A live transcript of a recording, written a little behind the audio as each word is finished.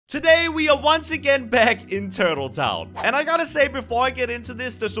Today, we are once again back in Turtle Town. And I gotta say, before I get into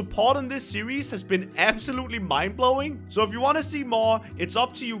this, the support in this series has been absolutely mind-blowing. So if you want to see more, it's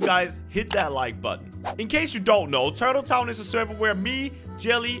up to you guys. Hit that like button. In case you don't know, Turtle Town is a server where me,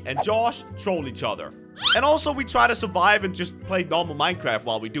 Jelly, and Josh troll each other. And also, we try to survive and just play normal Minecraft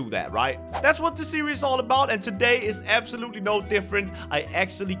while we do that, right? That's what the series is all about, and today is absolutely no different. I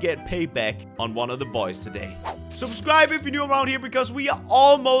actually get payback on one of the boys today. Subscribe if you're new around here, because we are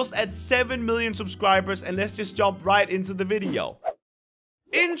almost at 7 million subscribers, and let's just jump right into the video.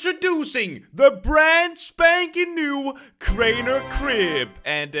 Introducing the brand spanking new Crainer crib.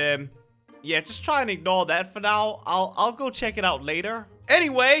 And, yeah, just try and ignore that for now. I'll go check it out later.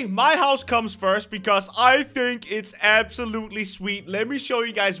 Anyway, my house comes first because I think it's absolutely sweet. Let me show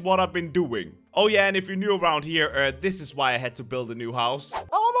you guys what I've been doing. Oh yeah, and if you're new around here, this is why I had to build a new house. How am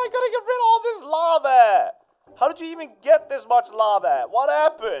I gonna get rid of all this lava? How did you even get this much lava? What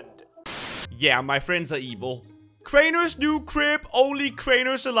happened? Yeah, my friends are evil. Crainer's new crib, only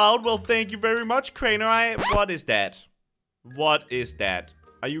Crainers allowed. Well, thank you very much, Crainer. What is that? What is that?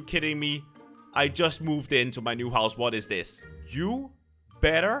 Are you kidding me? I just moved into my new house. What is this? You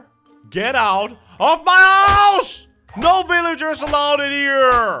better get out of my house! No villagers allowed in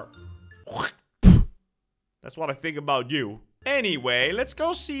here! That's what I think about you. Anyway, let's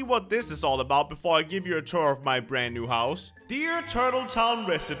go see what this is all about before I give you a tour of my brand new house. Dear Turtle Town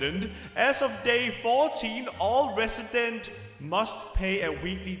resident, as of day 14, all resident must pay a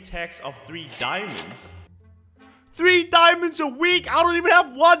weekly tax of 3 diamonds. 3 diamonds a week? I don't even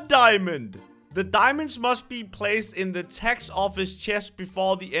have 1 diamond! The diamonds must be placed in the tax office chest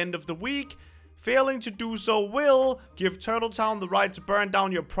before the end of the week. Failing to do so will give Turtle Town the right to burn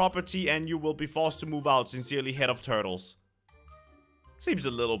down your property, and you will be forced to move out. Sincerely, Head of Turtles. Seems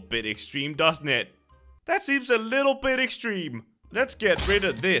a little bit extreme, doesn't it? That seems a little bit extreme. Let's get rid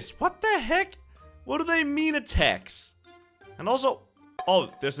of this. What the heck? What do they mean a tax? And also,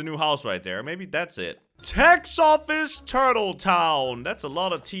 oh, there's a new house right there. Maybe that's it. Tax office, Turtle Town. That's a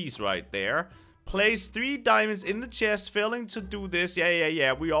lot of T's right there. Place 3 diamonds in the chest. Failing to do this.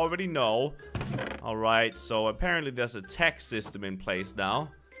 Yeah. We already know. Alright, so apparently there's a tax system in place now.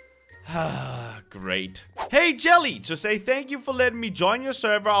 Great. Hey, Jelly! To say thank you for letting me join your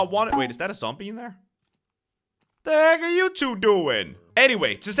server, I wanted... Wait, is that a zombie in there? The heck are you two doing?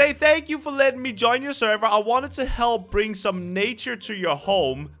 Anyway, to say thank you for letting me join your server, I wanted to help bring some nature to your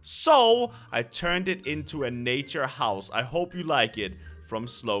home. So, I turned it into a nature house. I hope you like it. From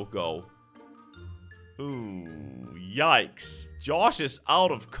Slow Go. Ooh, yikes. Josh is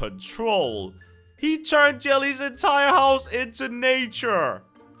out of control. He turned Jelly's entire house into nature.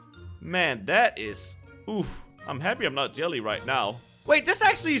 Man, that is... Oof. I'm happy I'm not Jelly right now. Wait, this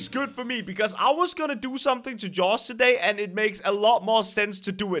actually is good for me because I was gonna do something to Josh today and it makes a lot more sense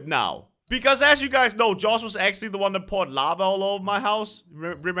to do it now. Because as you guys know, Josh was actually the one that poured lava all over my house.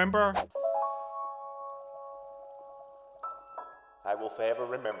 Remember? I will forever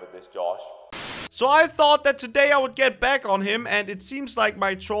remember this, Josh. So I thought that today I would get back on him, and it seems like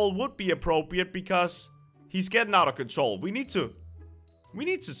my troll would be appropriate because he's getting out of control. We need to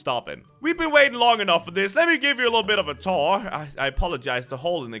stop him. We've been waiting long enough for this. Let me give you a little bit of a tour. I apologize, the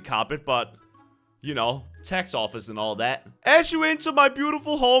hole in the carpet, but, you know, tax office and all that. As you enter my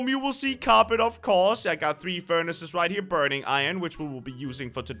beautiful home, you will see carpet, of course. I got 3 furnaces right here burning iron, which we will be using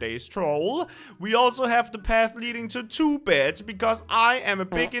for today's troll. We also have the path leading to 2 beds because I am a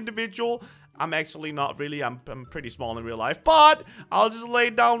big individual. I'm actually not really. I'm pretty small in real life, but I'll just lay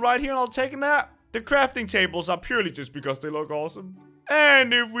down right here and I'll take a nap. The crafting tables are purely just because they look awesome.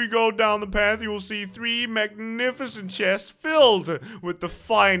 And if we go down the path, you will see 3 magnificent chests filled with the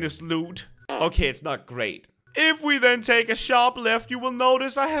finest loot. Okay, it's not great. If we then take a sharp left, you will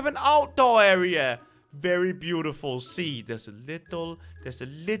notice I have an outdoor area. Very beautiful. See, there's a little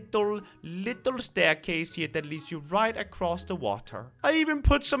staircase here that leads you right across the water. I even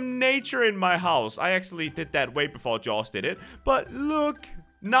put some nature in my house. I actually did that way before Josh did it. But look.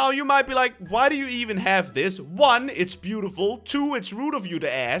 Now you might be like, why do you even have this? 1, it's beautiful. 2, it's rude of you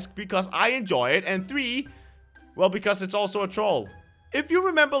to ask because I enjoy it. And 3, well, because it's also a troll. If you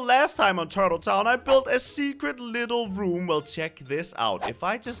remember last time on Turtle Town, I built a secret little room. Well, check this out. If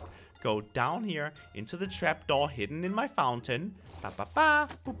I just go down here into the trapdoor hidden in my fountain,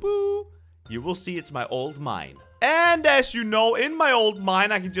 boo boo, you will see it's my old mine. And as you know, in my old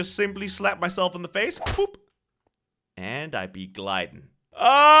mine, I can just simply slap myself in the face, boop, and I be gliding.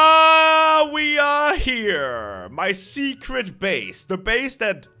 We are here. My secret base. The base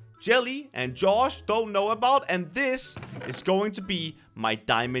that Jelly and Josh don't know about. And this is going to be my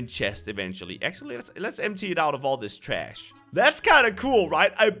diamond chest eventually. Actually, let's empty it out of all this trash. That's kind of cool,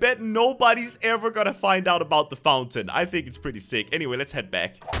 right? I bet nobody's ever gonna find out about the fountain. I think it's pretty sick. Anyway, let's head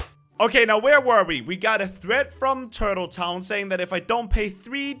back. Okay, now where were we? We got a threat from Turtle Town saying that if I don't pay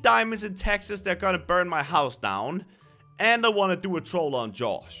 3 diamonds in taxes, they're gonna burn my house down. And I want to do a troll on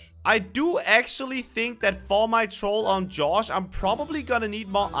Josh. I do actually think that for my troll on Josh, I'm probably gonna need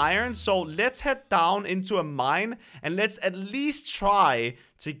more iron. So let's head down into a mine and let's at least try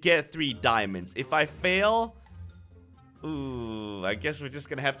to get 3 diamonds. If I fail... Ooh, I guess we're just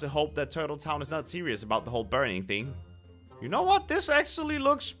gonna have to hope that Turtle Town is not serious about the whole burning thing. You know what? This actually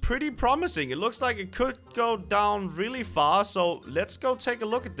looks pretty promising. It looks like it could go down really fast. So let's go take a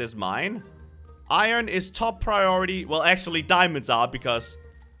look at this mine. Iron is top priority. Well, actually, diamonds are because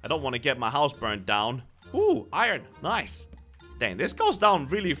I don't want to get my house burned down. Ooh, iron. Nice. Dang, this goes down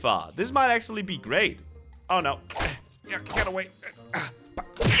really far. This might actually be great. Oh, no. Get away.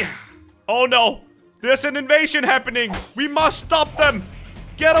 Oh, no. There's an invasion happening. We must stop them.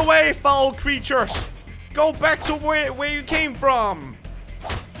 Get away, foul creatures. Go back to where you came from.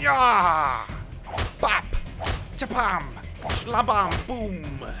 Yeah. Bop. Chapam. Shlabam.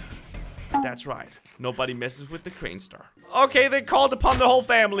 Boom. That's right. Nobody messes with the Crainer. Okay, they called upon the whole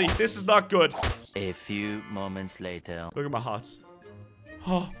family. This is not good. A few moments later. Look at my hearts.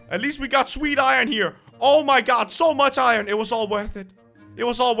 Oh, at least we got sweet iron here. Oh my god, so much iron. It was all worth it. It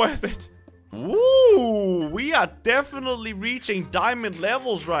was all worth it. Ooh, we are definitely reaching diamond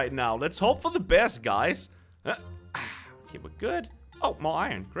levels right now. Let's hope for the best, guys. Okay, we're good. Oh, more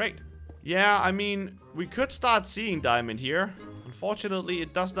iron. Great. Yeah, I mean, we could start seeing diamond here. Unfortunately,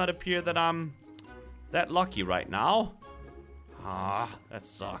 it does not appear that I'm that lucky right now. Ah, that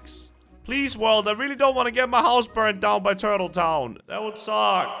sucks. Please, world, I really don't want to get my house burned down by Turtle Town. That would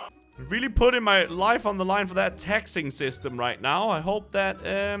suck. I'm really putting my life on the line for that taxing system right now. I hope that,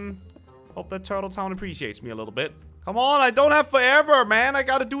 Turtle Town appreciates me a little bit. Come on, I don't have forever, man. I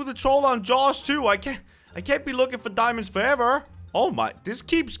gotta do the troll on Josh, too. I can't be looking for diamonds forever. Oh, my. This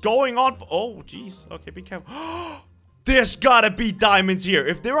keeps going on. Oh, jeez. Okay, be careful. There's gotta be diamonds here.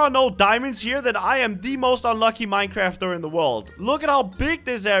 If there are no diamonds here, then I am the most unlucky Minecrafter in the world. Look at how big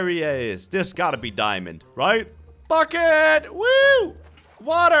this area is. There's gotta be diamond, right? Bucket! Woo!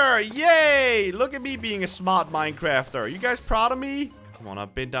 Water! Yay! Look at me being a smart Minecrafter. You guys proud of me? Come on,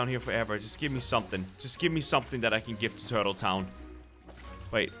 I've been down here forever. Just give me something. Just give me something that I can give to Turtle Town.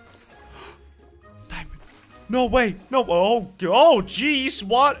 Wait. Diamond. No way. No. Oh, jeez.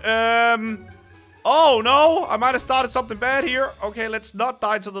 What? Oh, no. I might have started something bad here. Okay, let's not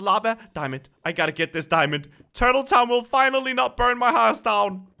die to the lava. Diamond. I gotta get this diamond. Turtle Town will finally not burn my house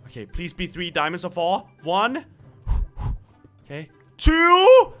down. Okay, please be 3 diamonds or 4. 1. Okay.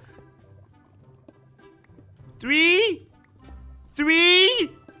 2. 3.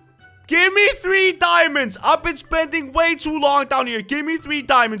 3. Give me 3 diamonds. I've been spending way too long down here. Give me 3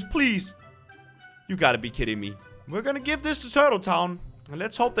 diamonds, please. You gotta be kidding me. We're gonna give this to Turtle Town. And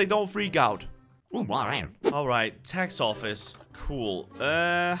let's hope they don't freak out. Ooh, man. Alright, tax office. Cool.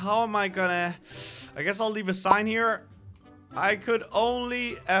 How am I gonna... I guess I'll leave a sign here. I could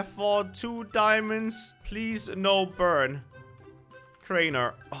only afford 2 diamonds. Please, no burn.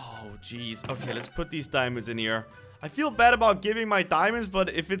 Crainer. Oh, jeez. Okay, let's put these diamonds in here. I feel bad about giving my diamonds,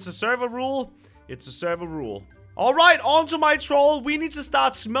 but if it's a server rule, it's a server rule. Alright, on to my troll. We need to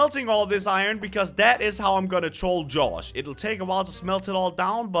start smelting all this iron because that is how I'm gonna troll Josh. It'll take a while to smelt it all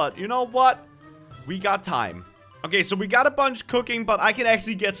down, but you know what? We got time. Okay, so we got a bunch cooking, but I can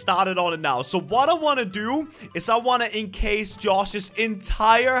actually get started on it now. So what I want to do is I want to encase Josh's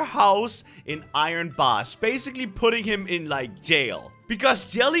entire house in iron bars. Basically putting him in, like, jail. Because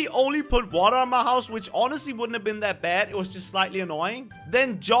Jelly only put water on my house, which honestly wouldn't have been that bad. It was just slightly annoying.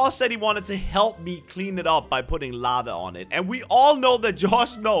 Then Josh said he wanted to help me clean it up by putting lava on it. And we all know that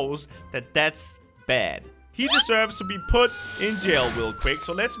Josh knows that that's bad. He deserves to be put in jail real quick.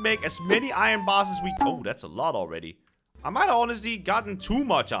 So let's make as many iron bars as we... Oh, that's a lot already. I might have honestly gotten too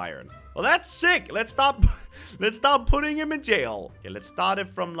much iron. Well, that's sick. Let's stop putting him in jail. Okay, let's start it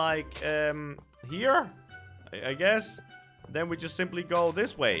from like here, I guess. Then we just simply go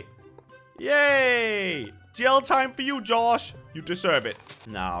this way. Yay! Jail time for you, Josh. You deserve it.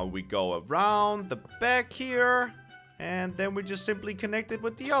 Now we go around the back here. And then we just simply connect it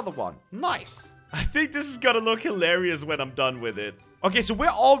with the other one. Nice. I think this is gonna look hilarious when I'm done with it. Okay, so we're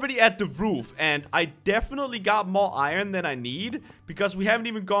already at the roof, and I definitely got more iron than I need because we haven't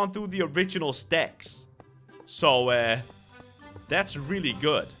even gone through the original stacks. So, that's really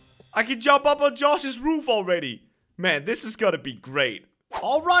good. I can jump up on Josh's roof already. Man, this is gonna be great.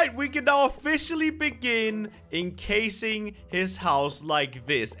 Alright, we can now officially begin encasing his house like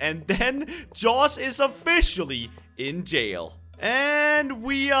this. And then Josh is officially in jail. And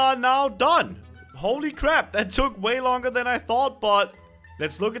we are now done. Holy crap, that took way longer than I thought, but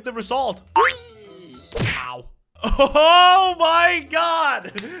let's look at the result. Whee! Ow. Oh my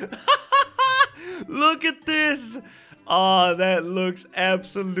god! Look at this! Oh, that looks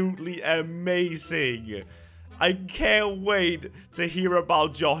absolutely amazing. I can't wait to hear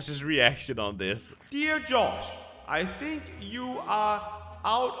about Josh's reaction on this. Dear Josh, I think you are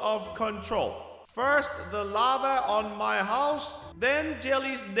out of control. First, the lava on my house, then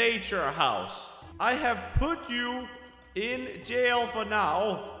Jelly's nature house. I have put you in jail for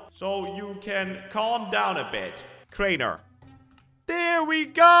now, so you can calm down a bit. Crainer. There we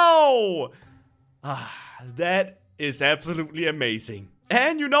go! Ah, that is absolutely amazing.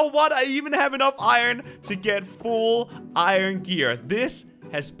 And you know what? I even have enough iron to get full iron gear. This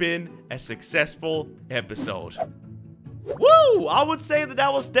has been a successful episode. Woo! I would say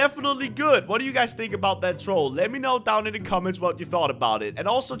that was definitely good. What do you guys think about that troll? Let me know down in the comments what you thought about it. And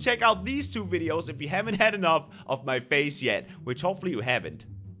also check out these 2 videos if you haven't had enough of my face yet. Which hopefully you haven't.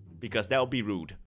 Because that would be rude.